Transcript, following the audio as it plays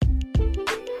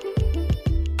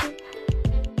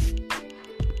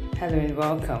Hello and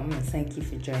welcome, and thank you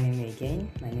for joining me again.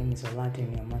 My name is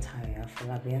Oladunni,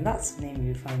 and that's the name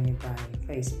you find me by on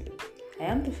Facebook. I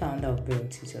am the founder of Build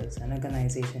Tutors, an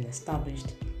organization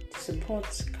established to support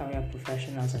career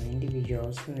professionals and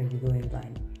individuals who may be going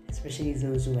blind, especially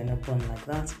those who were not born like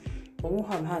that, but who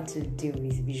have had to deal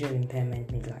with visual impairment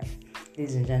midlife.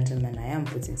 Ladies and gentlemen, I am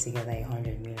putting together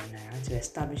 100 million naira to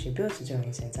establish a Build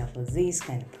Tutoring Center for these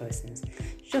kind of persons.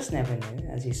 You just never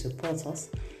know, as you support us,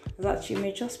 that you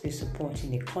may just be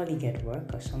supporting a colleague at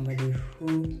work or somebody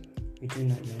who you do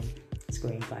not know is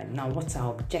going blind. Now, what's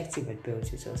our objective at Build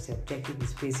Tutors? The objective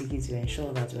is basically to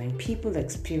ensure that when people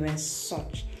experience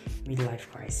such midlife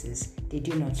crisis, they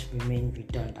do not remain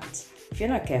redundant. If you're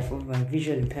not careful, when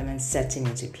visual impairment setting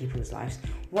into people's lives,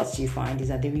 what you find is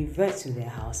that they revert to their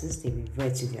houses, they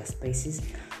revert to their spaces,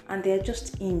 and they're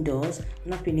just indoors,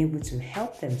 not being able to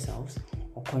help themselves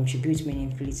or contribute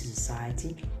meaningfully to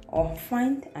society or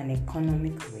find an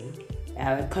economic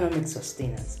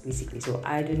sustenance, basically. So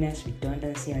idleness,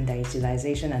 redundancy,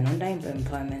 underutilization, and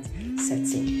underemployment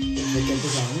sets in.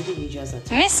 These are individuals that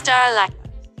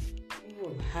who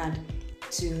have had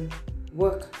to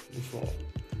work before,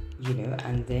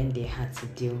 and then they had to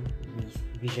deal with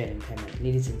visual impairment.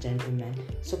 Ladies and gentlemen,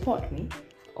 support me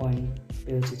on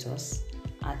Build Tutors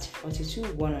at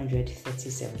 42 100 30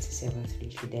 77 3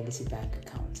 Fidelity Bank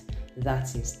account.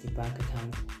 That is the bank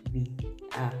account we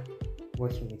are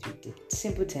working with the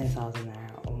simple 10,000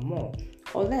 naira or more,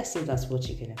 or less if that's what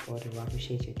you can afford. We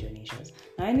appreciate your donations.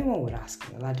 Now, anyone would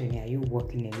ask me, Oladunni, are you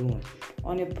working alone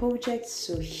on a project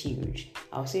so huge?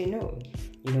 I'll say no.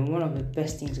 One of the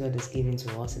best things God has given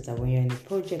to us is that when you're in a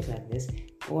project like this,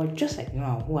 or just like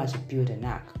Noah, who had to build an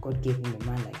ark, God gave him a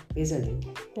man like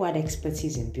Bezalel, who had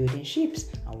expertise in building ships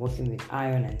and working with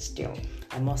iron and steel.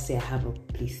 I must say I have a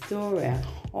plethora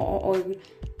or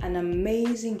an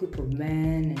amazing group of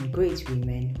men and great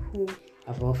women who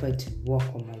have offered to work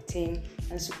on my team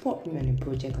and support me on a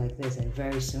project like this. And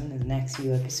very soon, in the next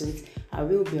few episodes, I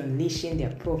will be unleashing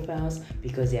their profiles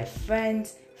because they are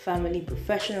friends, family,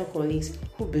 professional colleagues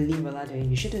who believe Oladunni,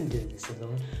 you shouldn't do this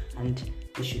alone, and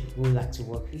they would like to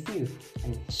work with you.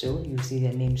 And so you'll see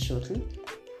their names shortly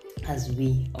as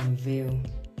we unveil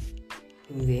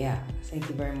who they are. Thank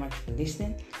you very much for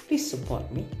listening. Please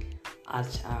support me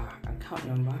at our account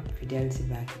number, Fidelity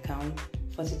Bank account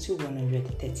 42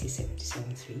 100 30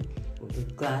 77 3. We'll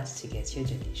be glad to get your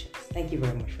donations. Thank you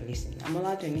very much for listening. I'm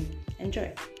Oladunni.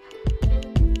 Enjoy.